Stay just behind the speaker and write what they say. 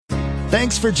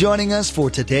Thanks for joining us for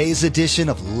today's edition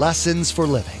of Lessons for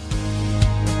Living.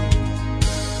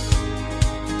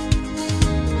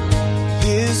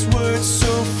 His word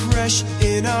so fresh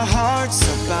in our hearts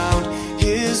abound.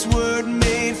 His word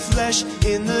made flesh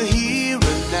in the here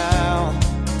and now.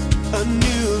 A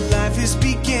new life is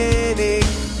beginning.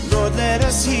 Lord, let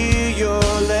us hear your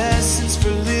lessons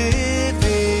for living.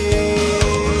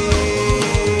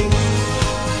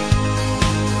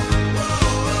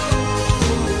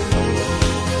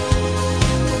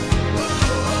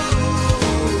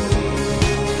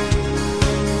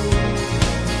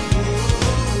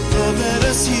 Lord, let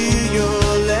us hear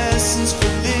your lessons for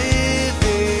living.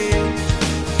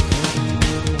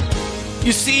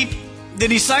 You see, the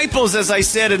disciples, as I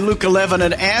said in Luke 11,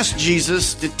 had asked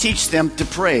Jesus to teach them to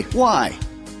pray. Why?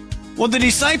 Well, the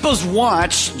disciples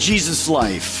watched Jesus'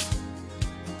 life,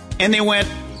 and they went,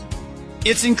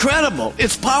 it's incredible.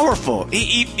 It's powerful.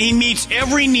 He meets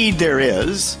every need there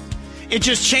is. It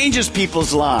just changes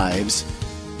people's lives.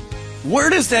 Where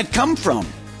does that come from?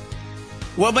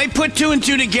 Well, they put two and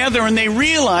two together, and they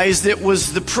realized it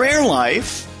was the prayer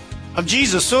life of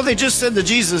Jesus. So they just said to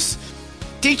Jesus,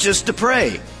 teach us to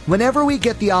pray. Whenever we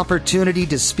get the opportunity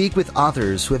to speak with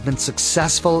others who have been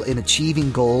successful in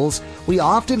achieving goals, we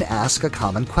often ask a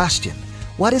common question.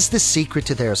 What is the secret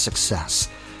to their success?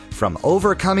 From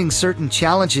overcoming certain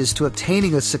challenges to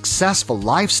obtaining a successful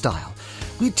lifestyle,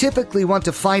 we typically want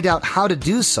to find out how to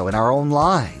do so in our own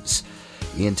lives.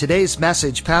 In today's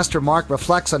message, Pastor Mark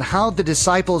reflects on how the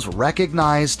disciples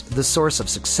recognized the source of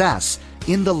success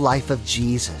in the life of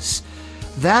Jesus.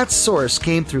 That source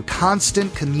came through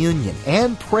constant communion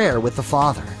and prayer with the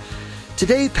Father.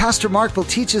 Today, Pastor Mark will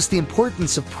teach us the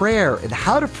importance of prayer and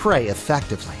how to pray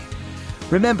effectively.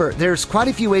 Remember, there's quite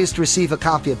a few ways to receive a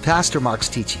copy of Pastor Mark's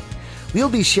teaching. We'll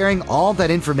be sharing all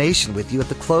that information with you at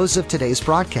the close of today's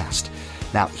broadcast.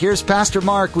 Now, here's Pastor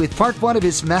Mark with part one of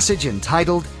his message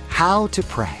entitled, How to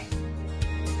Pray.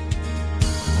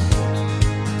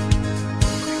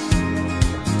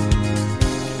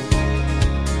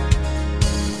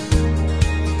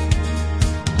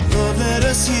 Let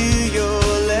us hear your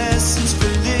lessons for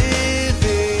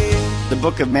living. The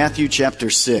book of Matthew chapter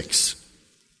 6.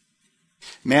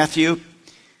 Matthew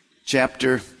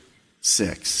chapter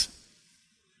 6.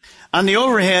 On the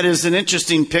overhead is an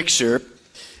interesting picture.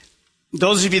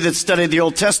 Those of you that study the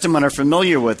Old Testament are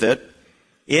familiar with it.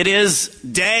 It is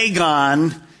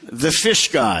Dagon, the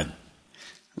fish god.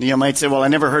 You might say, well, I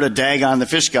never heard of Dagon, the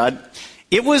fish god.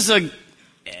 It was a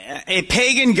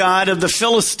pagan god of the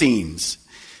Philistines.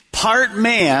 Part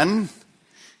man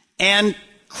and,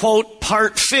 quote,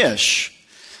 part fish.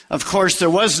 Of course, there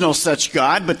was no such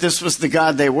God, but this was the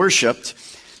God they worshipped.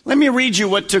 Let me read you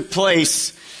what took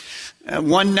place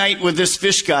one night with this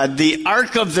fish god. The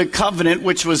Ark of the Covenant,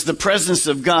 which was the presence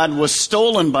of God, was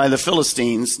stolen by the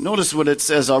Philistines. Notice what it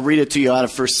says. I'll read it to you out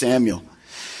of 1 Samuel.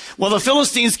 Well, the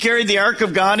Philistines carried the Ark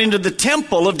of God into the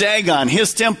temple of Dagon,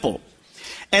 his temple.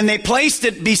 And they placed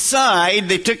it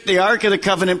they took the Ark of the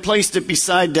Covenant, placed it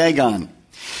beside Dagon.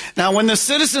 Now, when the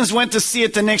citizens went to see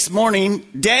it the next morning,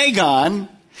 Dagon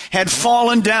had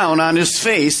fallen down on his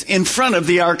face in front of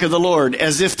the Ark of the Lord,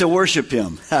 as if to worship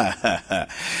him.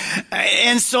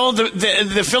 And so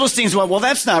the Philistines went, well,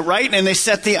 that's not right. And they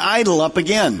set the idol up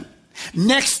again,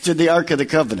 next to the Ark of the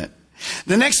Covenant.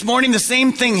 The next morning, the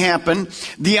same thing happened.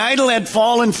 The idol had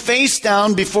fallen face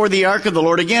down before the Ark of the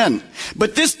Lord again.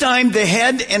 But this time, the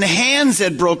head and hands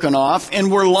had broken off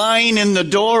and were lying in the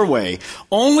doorway.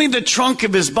 Only the trunk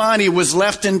of his body was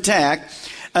left intact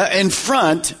in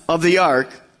front of the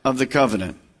Ark of the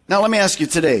Covenant. Now, let me ask you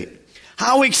today,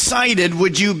 how excited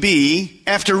would you be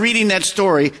after reading that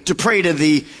story to pray to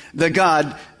the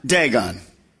god Dagon?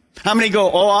 How many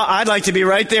go, oh, I'd like to be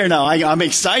right there now. I'm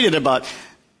excited about.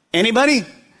 Anybody?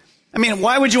 I mean,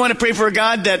 why would you want to pray for a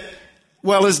God that,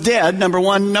 well, is dead, number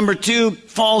one. Number two,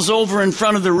 falls over in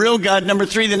front of the real God. Number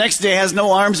three, the next day has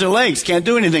no arms or legs, can't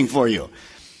do anything for you.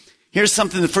 Here's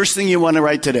something, the first thing you want to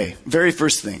write today. Very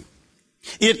first thing.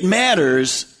 It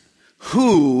matters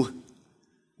who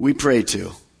we pray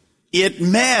to. It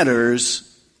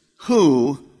matters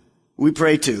who we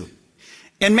pray to.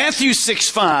 In Matthew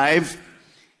 6:5,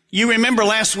 you remember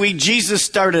last week Jesus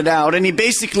started out and he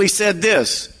basically said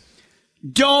this,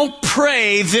 don't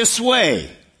pray this way.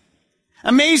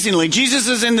 Amazingly, Jesus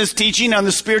is in this teaching on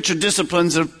the spiritual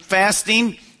disciplines of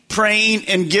fasting, praying,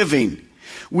 and giving.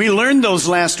 We learned those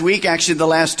last week, actually the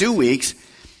last 2 weeks.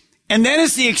 And then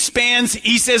as he expands,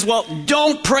 he says, well,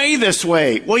 don't pray this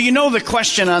way. Well, you know the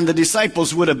question on the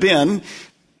disciples would have been,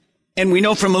 and we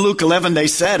know from Luke 11 they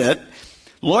said it,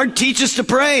 Lord, teach us to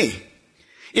pray.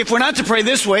 If we're not to pray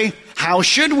this way, how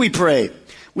should we pray?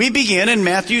 We begin in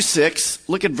Matthew 6.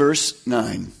 Look at verse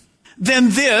 9. Then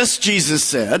this, Jesus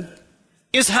said,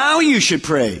 is how you should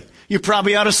pray. You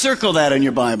probably ought to circle that in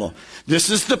your Bible. This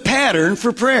is the pattern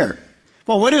for prayer.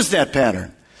 Well, what is that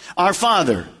pattern? Our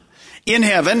Father, in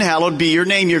heaven, hallowed be your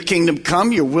name. Your kingdom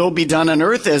come, your will be done on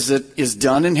earth as it is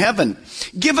done in heaven.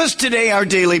 Give us today our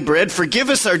daily bread. Forgive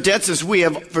us our debts as we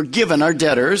have forgiven our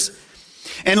debtors.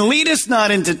 And lead us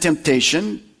not into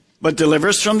temptation, but deliver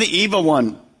us from the evil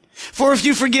one. For if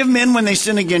you forgive men when they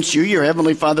sin against you, your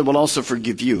heavenly Father will also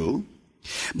forgive you.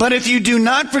 But if you do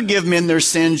not forgive men their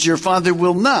sins, your Father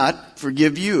will not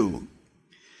forgive you.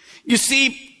 You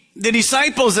see, the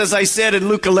disciples, as I said in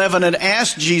Luke 11, had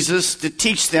asked Jesus to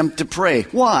teach them to pray.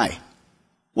 Why?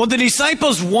 Well, the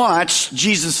disciples watched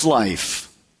Jesus'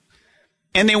 life,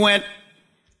 and they went,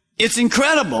 it's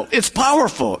incredible. It's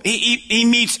powerful. He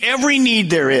meets every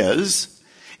need there is.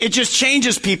 It just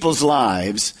changes people's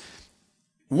lives.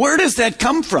 Where does that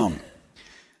come from?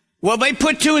 Well, they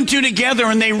put two and two together,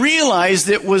 and they realized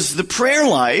it was the prayer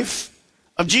life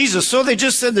of Jesus. So they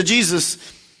just said to Jesus,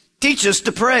 teach us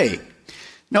to pray.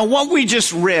 Now, what we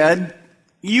just read,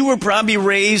 you were probably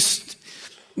raised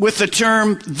with the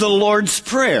term the Lord's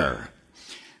Prayer.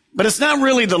 But it's not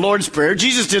really the Lord's Prayer.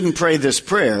 Jesus didn't pray this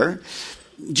prayer.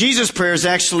 Jesus' prayer is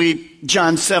actually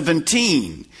John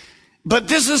 17. But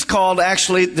this is called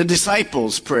actually the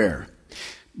disciples' prayer.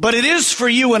 But it is for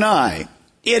you and I.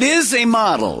 It is a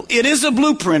model. It is a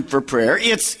blueprint for prayer.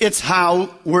 It's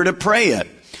how we're to pray it.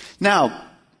 Now,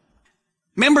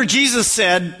 remember Jesus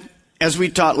said, as we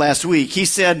taught last week, he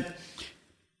said,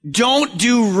 don't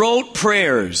do rote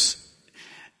prayers,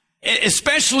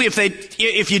 especially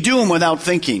if you do them without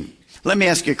thinking. Let me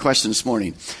ask you a question this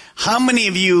morning. How many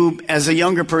of you, as a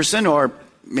younger person, or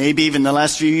maybe even the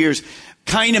last few years,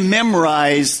 kind of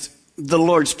memorized the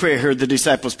Lord's Prayer, the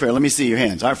disciples' prayer? Let me see your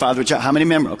hands. Our Father, which, how many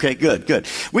member? Okay, good.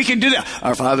 We can do that.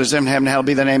 Our Father, who is in heaven, hallowed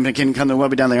be thy name, the kingdom come, the will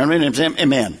be done there.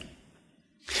 Amen.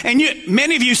 And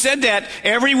many of you said that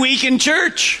every week in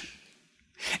church.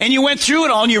 And you went through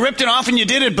it all, and you ripped it off, and you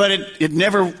did it, but it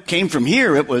never came from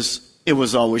here. It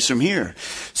was always from here.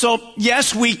 So,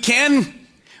 yes, we can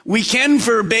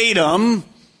verbatim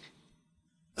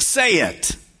say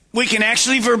it. We can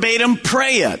actually verbatim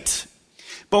pray it.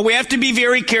 But we have to be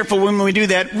very careful when we do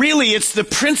that. Really, it's the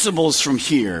principles from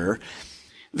here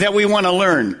that we want to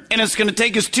learn. And it's going to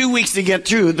take us 2 weeks to get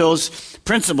through those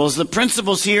principles. The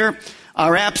principles here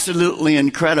are absolutely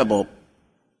incredible.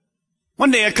 One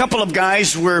day, a couple of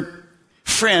guys were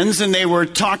friends, and they were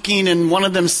talking, and one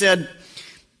of them said,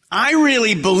 I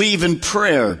really believe in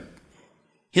prayer.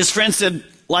 His friend said,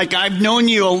 like, I've known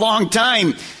you a long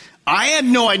time. I had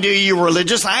no idea you were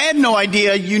religious. I had no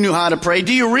idea you knew how to pray.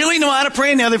 Do you really know how to pray?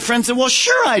 And the other friend said, well,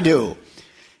 sure I do.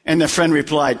 And the friend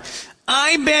replied,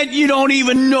 I bet you don't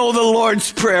even know the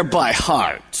Lord's Prayer by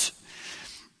heart.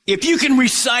 If you can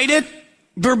recite it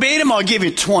verbatim, I'll give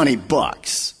you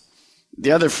 $20.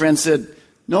 The other friend said,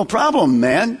 no problem,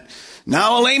 man.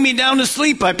 Now I'll lay me down to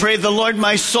sleep. I pray the Lord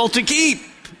my soul to keep.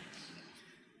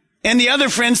 And the other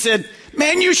friend said,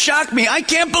 man, you shocked me. I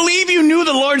can't believe you knew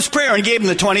the Lord's Prayer, and gave him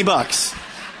the $20.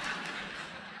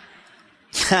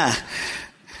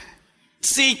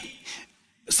 See,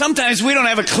 sometimes we don't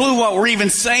have a clue what we're even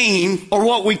saying or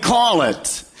what we call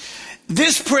it.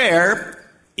 This prayer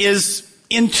is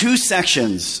in 2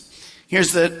 sections.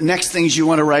 Here's the next things you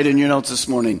want to write in your notes this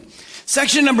morning.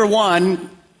 Section number 1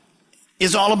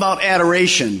 is all about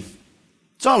adoration.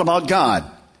 It's all about God.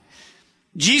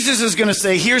 Jesus is going to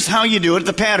say, here's how you do it,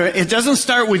 the pattern. It doesn't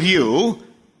start with you.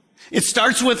 It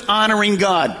starts with honoring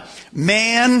God.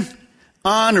 Man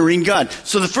honoring God.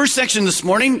 So the first section this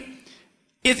morning,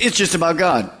 it's just about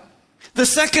God. The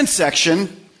second section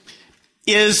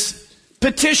is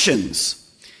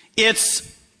petitions. It's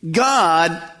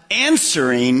God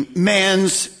answering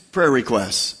man's prayer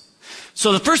requests.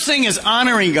 So the first thing is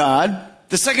honoring God.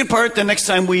 The second part, the next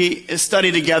time we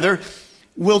study together,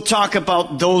 we'll talk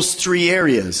about those 3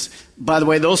 areas. By the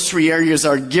way, those 3 areas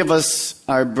are give us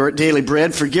our daily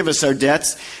bread, forgive us our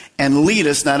debts, and lead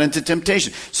us not into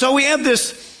temptation. So we have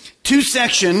this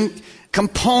 2-section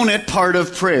component part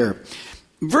of prayer.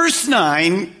 Verse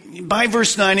 9, by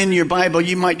verse 9 in your Bible,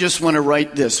 you might just want to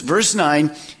write this. Verse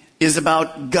 9 is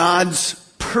about God's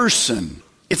person.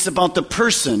 It's about the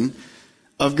person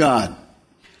of God.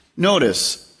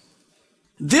 Notice,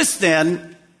 this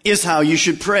then is how you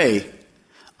should pray.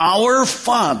 Our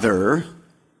Father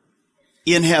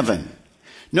in heaven.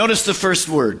 Notice the first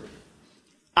word,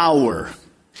 our.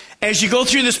 As you go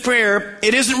through this prayer,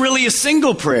 it isn't really a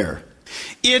single prayer.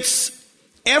 It's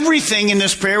everything in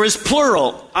this prayer is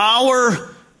plural.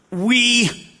 Our, we,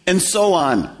 and so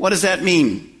on. What does that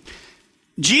mean?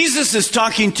 Jesus is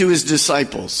talking to his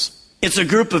disciples. It's a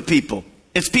group of people.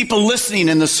 It's people listening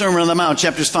in the Sermon on the Mount,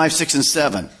 chapters 5, 6, and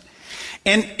 7.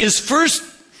 And his first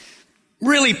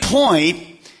really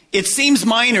point, it seems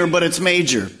minor, but it's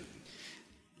major.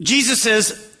 Jesus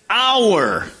says,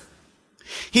 our.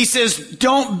 He says,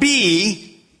 don't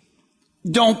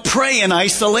pray in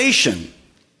isolation.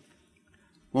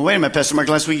 Well, wait a minute, Pastor Mark.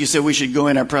 Last week you said we should go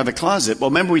in our private closet. Well,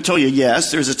 remember we told you,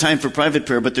 yes, there's a time for private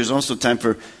prayer, but there's also time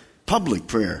for public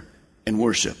prayer and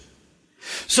worship.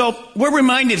 So we're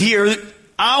reminded here,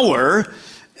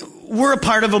 we're a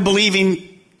part of a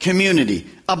believing community,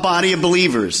 a body of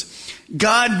believers.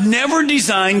 God never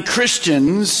designed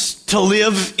Christians to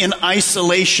live in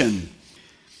isolation.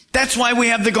 That's why we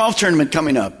have the golf tournament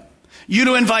coming up. You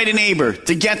to invite a neighbor,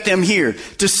 to get them here,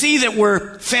 to see that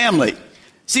we're family.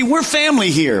 See, we're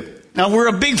family here. Now, we're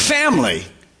a big family,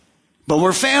 but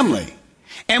we're family.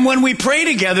 And when we pray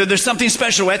together, there's something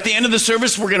special. At the end of the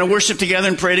service, we're going to worship together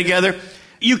and pray together.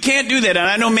 You can't do that. And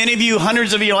I know many of you,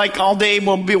 hundreds of you, like all day,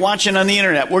 will be watching on the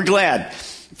internet. We're glad.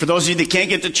 For those of you that can't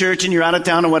get to church and you're out of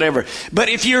town or whatever. But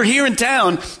if you're here in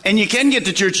town and you can get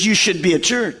to church, you should be at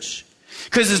church.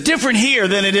 Because it's different here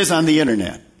than it is on the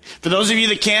internet. For those of you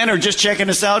that can or just checking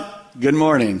us out, good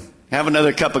morning. Have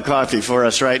another cup of coffee for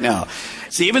us right now.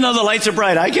 See, even though the lights are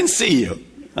bright, I can see you.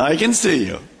 I can see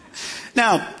you.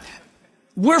 Now,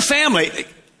 we're family.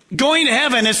 Going to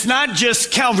heaven, it's not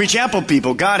just Calvary Chapel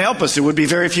people. God help us, there would be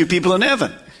very few people in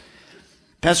heaven.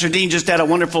 Pastor Dean just had a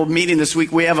wonderful meeting this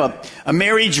week. We have a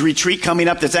marriage retreat coming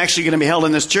up that's actually going to be held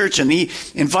in this church. And he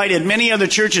invited many other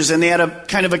churches, and they had a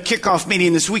kind of a kickoff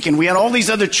meeting this week. And we had all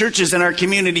these other churches in our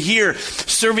community here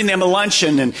serving them a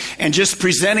luncheon and just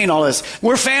presenting all this.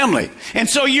 We're family. And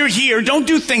so you're here. Don't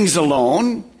do things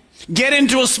alone. Get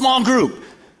into a small group.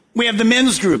 We have the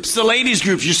men's groups, the ladies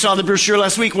groups. You saw the brochure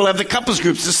last week. We'll have the couples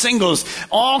groups, the singles,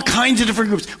 all kinds of different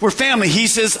groups. We're family. He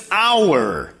says,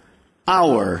 our.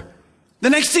 The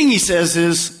next thing he says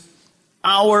is,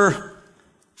 our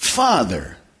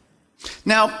Father.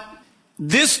 Now,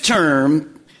 this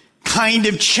term kind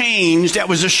of changed. That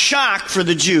was a shock for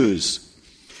the Jews.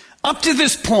 Up to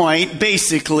this point,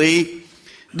 basically,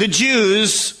 the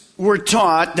Jews were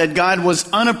taught that God was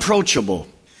unapproachable.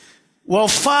 Well,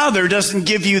 Father doesn't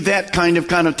give you that kind of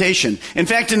connotation. In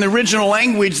fact, in the original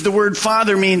language, the word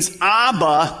Father means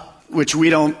Abba, which we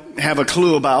don't have a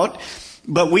clue about.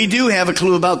 But we do have a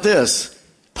clue about this.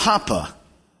 Papa.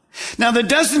 Now, that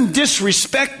doesn't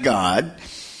disrespect God.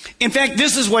 In fact,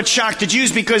 this is what shocked the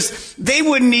Jews, because they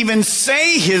wouldn't even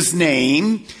say his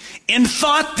name and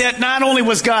thought that not only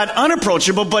was God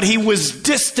unapproachable, but he was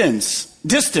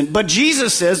distant. But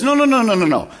Jesus says,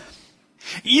 no.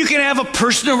 You can have a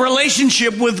personal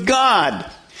relationship with God.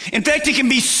 In fact, it can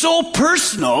be so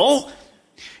personal,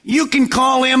 you can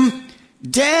call him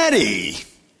Daddy.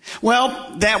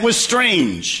 Well, that was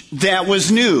strange. That was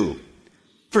new.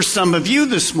 For some of you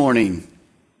this morning,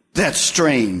 that's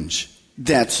strange.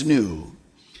 That's new.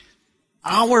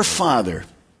 Our Father.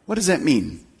 What does that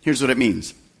mean? Here's what it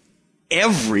means.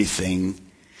 Everything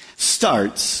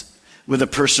starts with a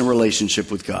personal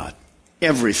relationship with God.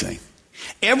 Everything.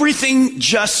 Everything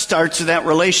just starts with that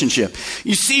relationship.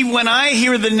 You see, when I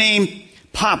hear the name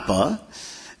Papa,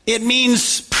 it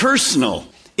means personal.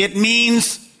 It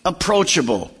means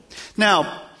approachable.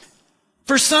 Now,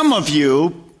 for some of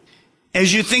you,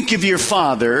 as you think of your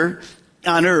father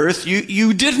on earth,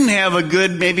 you didn't have a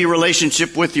good, maybe,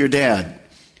 relationship with your dad.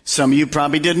 Some of you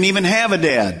probably didn't even have a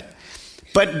dad.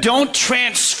 But don't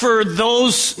transfer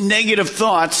those negative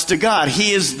thoughts to God.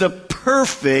 He is the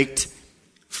perfect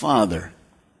Father.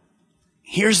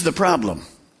 Here's the problem.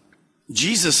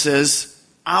 Jesus says,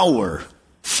 our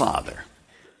Father.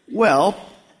 Well,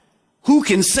 who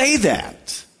can say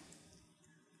that?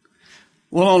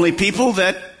 Well, only people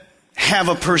that have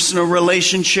a personal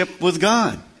relationship with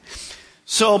God.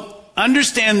 So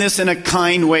understand this in a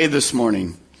kind way this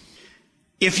morning.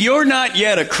 If you're not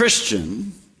yet a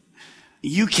Christian,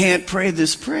 you can't pray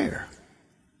this prayer.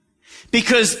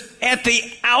 Because at the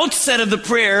outset of the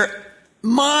prayer,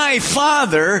 my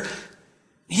Father,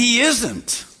 he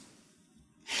isn't.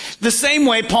 The same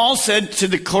way Paul said to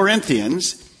the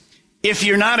Corinthians, if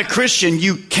you're not a Christian,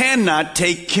 you cannot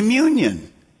take communion.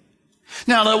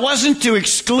 Now, that wasn't to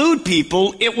exclude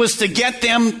people. It was to get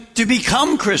them to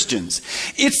become Christians.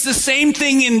 It's the same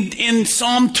thing in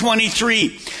Psalm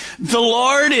 23. The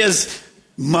Lord is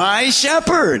my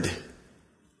shepherd.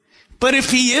 But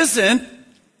if he isn't,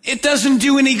 it doesn't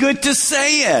do any good to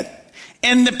say it.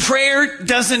 And the prayer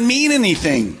doesn't mean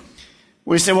anything.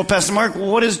 We say, well, Pastor Mark,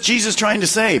 what is Jesus trying to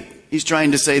say? He's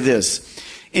trying to say this.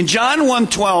 In John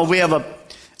 1:12, we have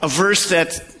a verse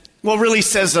that, really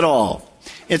says it all.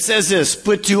 it says this,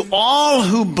 but to all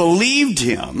who believed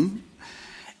him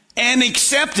and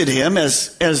accepted him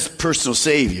as personal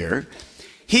Savior,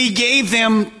 he gave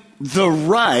them the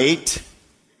right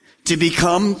to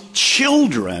become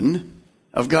children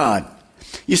of God.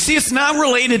 You see, it's not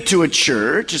related to a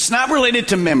church. It's not related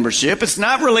to membership. It's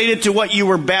not related to what you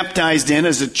were baptized in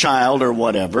as a child or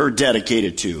whatever,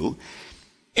 dedicated to.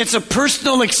 It's a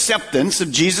personal acceptance of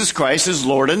Jesus Christ as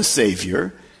Lord and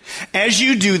Savior. As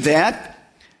you do that,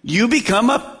 you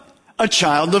become a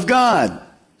child of God.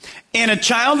 And a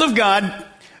child of God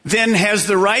then has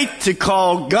the right to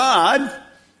call God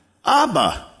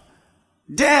Abba,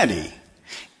 Daddy.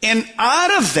 And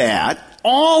out of that,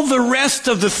 all the rest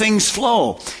of the things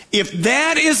flow. If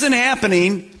that isn't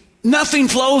happening, nothing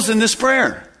flows in this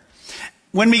prayer.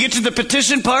 When we get to the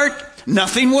petition part,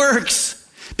 nothing works.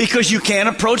 Because you can't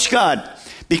approach God.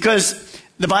 Because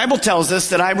the Bible tells us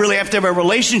that I really have to have a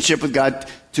relationship with God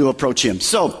to approach him.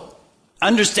 So,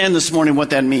 understand this morning what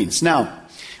that means. Now,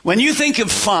 when you think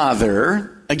of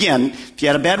Father, again, if you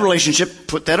had a bad relationship,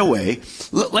 put that away.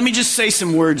 Let me just say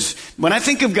some words. When I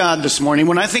think of God this morning,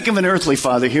 when I think of an earthly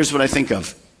father, here's what I think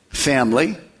of.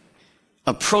 Family,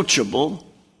 approachable,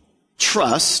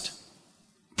 trust,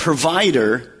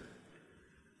 provider,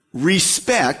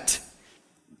 respect,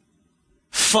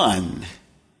 fun.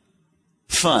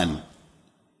 Fun.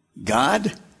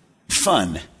 God,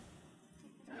 fun.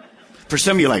 For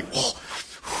some of you like,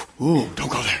 ooh,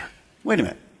 don't go there. Wait a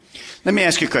minute. Let me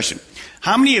ask you a question.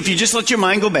 How many, if you just let your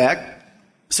mind go back,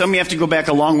 some of you have to go back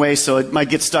a long way, so it might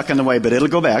get stuck on the way, but it'll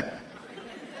go back.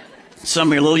 Some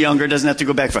of you are a little younger, doesn't have to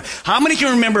go back far. How many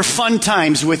can remember fun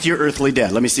times with your earthly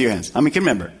dad? Let me see your hands. How many can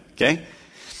remember? Okay?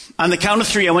 On the count of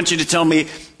 3, I want you to tell me,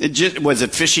 was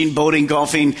it fishing, boating,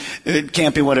 golfing,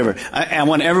 camping, whatever. I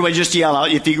want everybody just to yell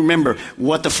out if you remember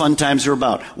what the fun times were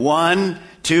about. 1,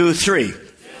 2, 3.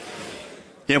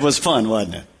 It was fun,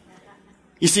 wasn't it?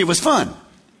 You see, it was fun.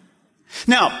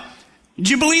 Now, do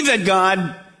you believe that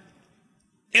God,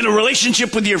 in a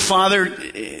relationship with your Father,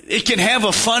 it can have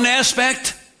a fun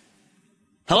aspect?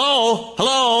 Hello?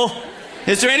 Hello?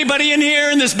 Is there anybody in here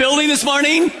in this building this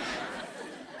morning?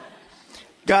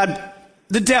 God,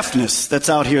 the deafness that's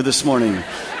out here this morning.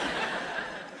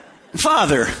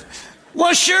 Father,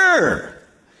 well, sure.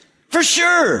 For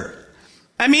sure.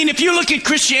 I mean, if you look at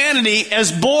Christianity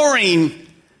as boring,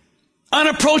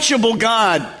 unapproachable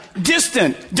God,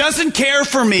 distant, doesn't care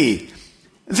for me,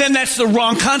 then that's the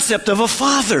wrong concept of a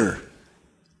father.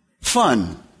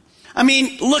 Fun. I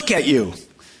mean, look at you.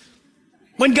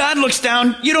 When God looks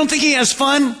down, you don't think he has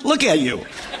fun? Look at you.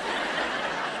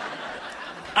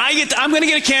 I'm going to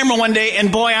get a camera one day, and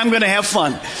boy, I'm going to have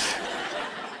fun.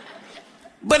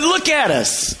 But look at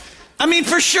us. I mean,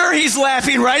 for sure, he's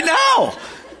laughing right now.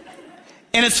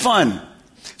 And it's fun.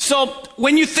 So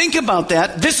when you think about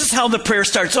that, this is how the prayer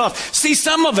starts off. See,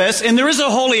 some of us, and there is a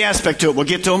holy aspect to it, we'll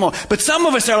get to it more, but some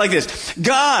of us are like this.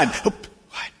 God, what?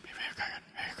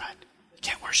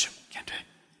 Can't worship, can't do it.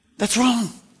 That's wrong.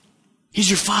 He's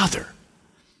your Father.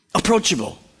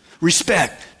 Approachable,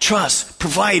 respect, trust,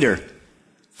 provider,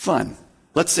 fun.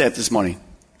 Let's say it this morning.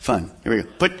 Fun. Here we go.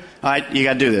 All right, you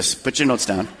got to do this. Put your notes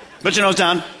down. Put your notes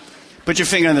down. Put your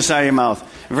finger on the side of your mouth.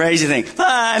 Raise your thing.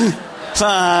 Fun.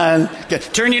 Fun. Okay.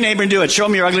 Turn your neighbor and do it. Show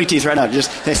them your ugly teeth right now.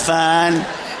 Just say fun.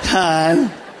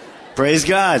 Fun. Praise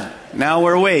God. Now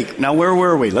we're awake. Now where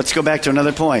were we? Let's go back to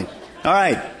another point. All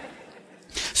right.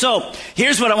 So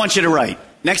here's what I want you to write.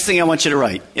 Next thing I want you to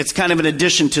write. It's kind of an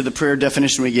addition to the prayer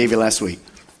definition we gave you last week.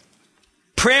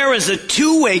 Prayer is a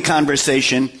two-way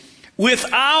conversation with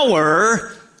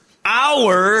our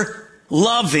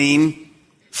loving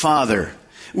Father.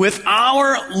 With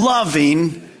our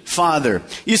loving Father.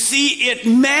 You see, it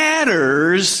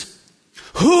matters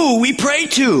who we pray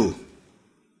to.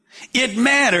 It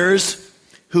matters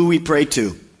who we pray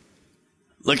to.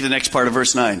 Look at the next part of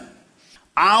verse 9.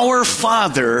 Our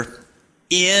Father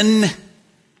in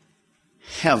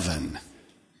heaven.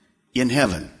 In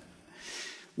heaven.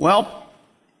 Well,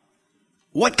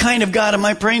 what kind of God am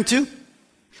I praying to?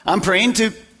 I'm praying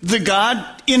to the God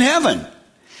in heaven,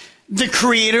 the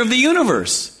creator of the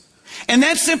universe. And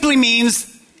that simply means,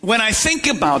 when I think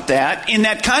about that, in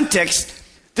that context,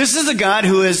 this is a God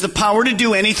who has the power to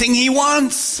do anything he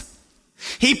wants.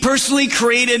 He personally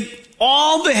created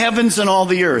all the heavens and all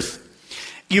the earth.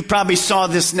 You probably saw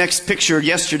this next picture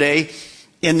yesterday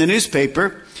in the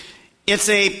newspaper.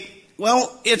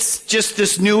 It's just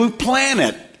this new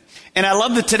planet. And I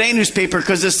love the Today newspaper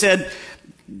because it said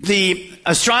the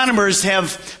astronomers have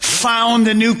found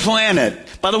a new planet.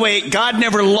 By the way, God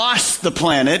never lost the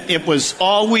planet. It was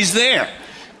always there.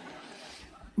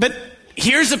 But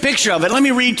Here's a picture of it. Let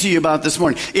me read to you about this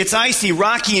morning. It's icy,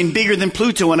 rocky, and bigger than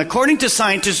Pluto. And according to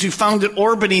scientists who found it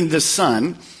orbiting the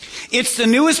sun, it's the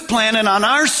newest planet on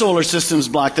our solar system's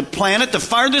block. The planet, the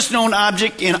farthest known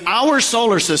object in our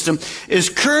solar system, is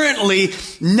currently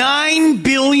 9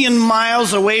 billion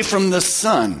miles away from the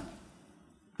sun.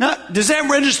 Now, does that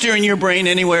register in your brain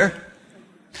anywhere?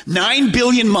 9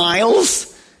 billion miles?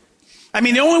 I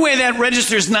mean, the only way that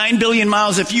registers 9 billion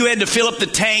miles if you had to fill up the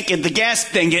tank at the gas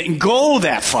tank and go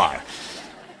that far.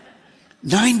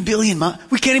 9 billion miles.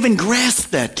 We can't even grasp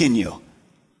that, can you?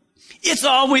 It's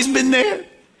always been there.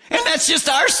 And that's just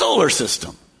our solar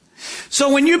system.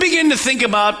 So when you begin to think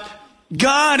about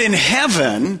God in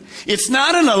heaven, it's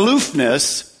not an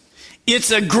aloofness,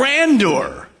 it's a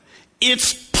grandeur,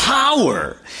 it's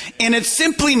power, and it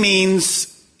simply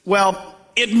means, well,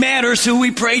 it matters who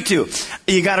we pray to.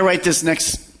 You got to write this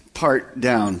next part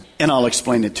down, and I'll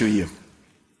explain it to you.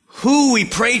 Who we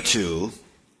pray to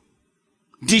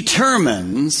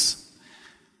determines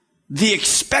the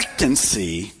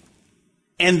expectancy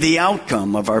and the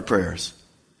outcome of our prayers.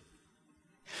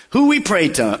 Who we pray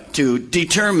to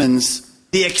determines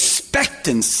the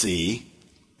expectancy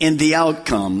and the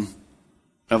outcome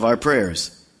of our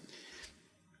prayers.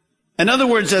 In other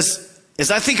words,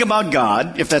 as I think about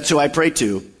God, if that's who I pray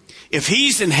to, if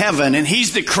He's in heaven and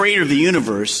He's the creator of the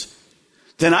universe,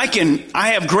 then I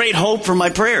have great hope for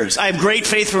my prayers. I have great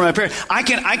faith for my prayers. I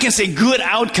can say good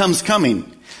outcomes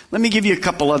coming. Let me give you a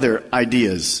couple other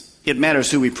ideas. It matters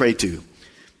who we pray to.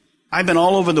 I've been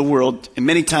all over the world and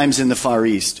many times in the Far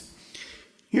East.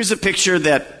 Here's a picture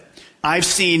that I've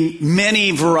seen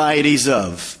many varieties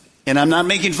of. And I'm not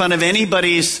making fun of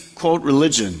anybody's, quote,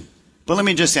 religion. But let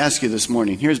me just ask you this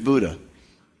morning. Here's Buddha.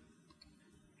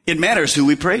 It matters who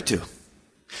we pray to.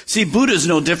 See, Buddha is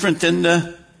no different than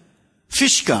the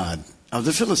fish god of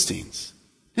the Philistines.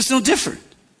 It's no different.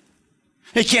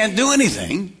 It can't do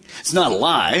anything. It's not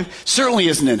alive. Certainly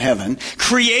isn't in heaven.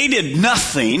 Created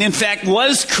nothing. In fact,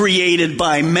 was created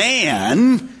by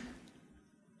man.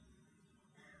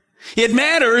 It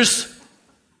matters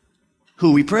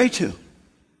who we pray to.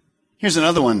 Here's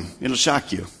another one. It'll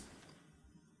shock you.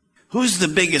 Who's the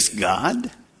biggest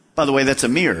God? By the way, that's a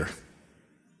mirror.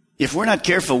 If we're not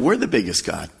careful, we're the biggest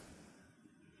God.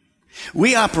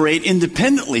 We operate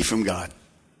independently from God.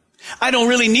 I don't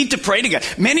really need to pray to God.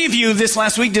 Many of you this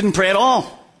last week didn't pray at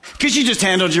all because you just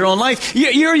handled your own life.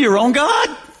 You're your own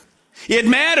God. It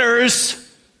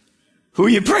matters who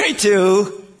you pray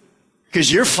to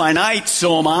because you're finite,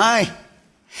 so am I.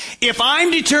 If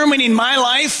I'm determining my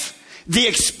life, the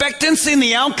expectancy and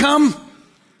the outcome,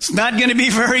 it's not going to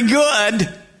be very good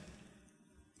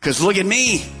because look at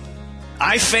me.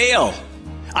 I fail.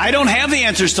 I don't have the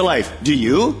answers to life. Do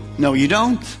you? No, you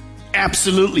don't.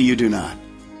 Absolutely you do not.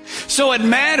 So it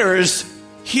matters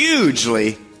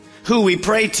hugely who we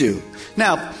pray to.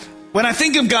 Now, when I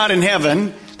think of God in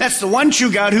heaven, that's the one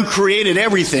true God who created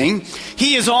everything.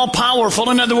 He is all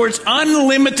powerful. In other words,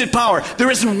 unlimited power.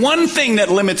 There isn't one thing that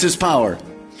limits His power.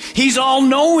 He's all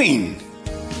knowing.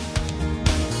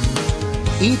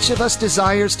 Each of us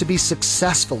desires to be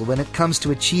successful when it comes to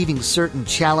achieving certain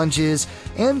challenges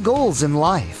and goals in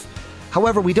life.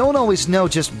 However, we don't always know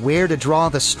just where to draw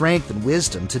the strength and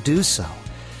wisdom to do so.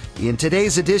 In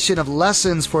today's edition of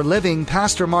Lessons for Living,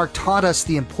 Pastor Mark taught us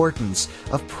the importance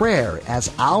of prayer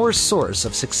as our source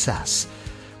of success.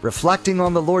 Reflecting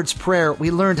on the Lord's Prayer, we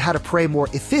learned how to pray more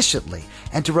efficiently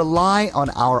and to rely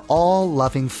on our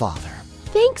all-loving Father.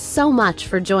 Thanks so much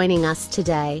for joining us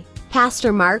today.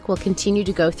 Pastor Mark will continue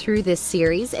to go through this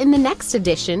series in the next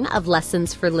edition of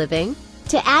Lessons for Living.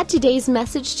 To add today's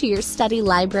message to your study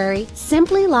library,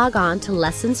 simply log on to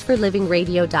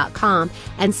lessonsforlivingradio.com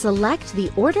and select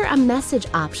the Order a Message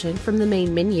option from the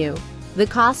main menu. The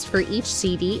cost for each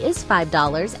CD is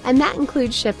 $5, and that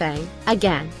includes shipping.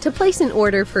 Again, to place an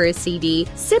order for a CD,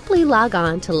 simply log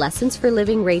on to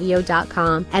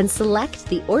lessonsforlivingradio.com and select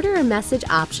the Order a Message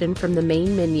option from the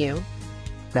main menu.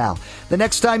 Now, the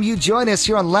next time you join us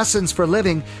here on Lessons for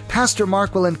Living, Pastor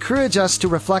Mark will encourage us to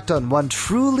reflect on one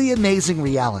truly amazing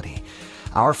reality.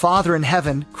 Our Father in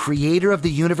heaven, creator of the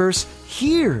universe,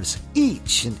 hears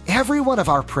each and every one of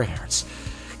our prayers.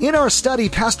 In our study,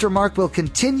 Pastor Mark will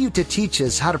continue to teach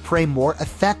us how to pray more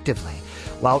effectively,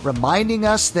 while reminding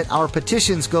us that our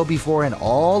petitions go before an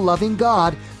all-loving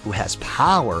God who has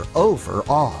power over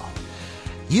all.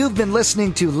 You've been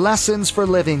listening to Lessons for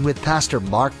Living with Pastor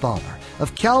Mark Balmer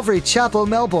of Calvary Chapel,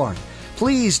 Melbourne.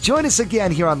 Please join us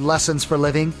again here on Lessons for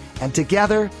Living, and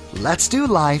together, let's do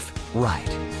life right.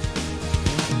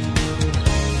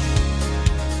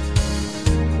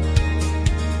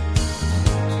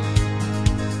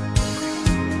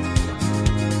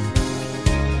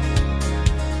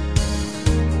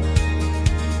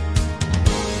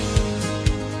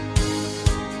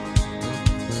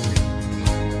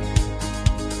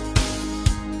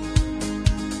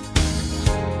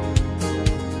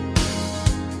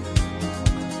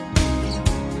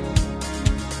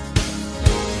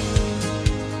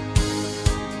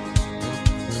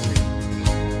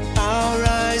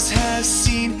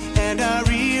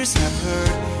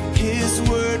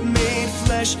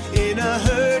 flesh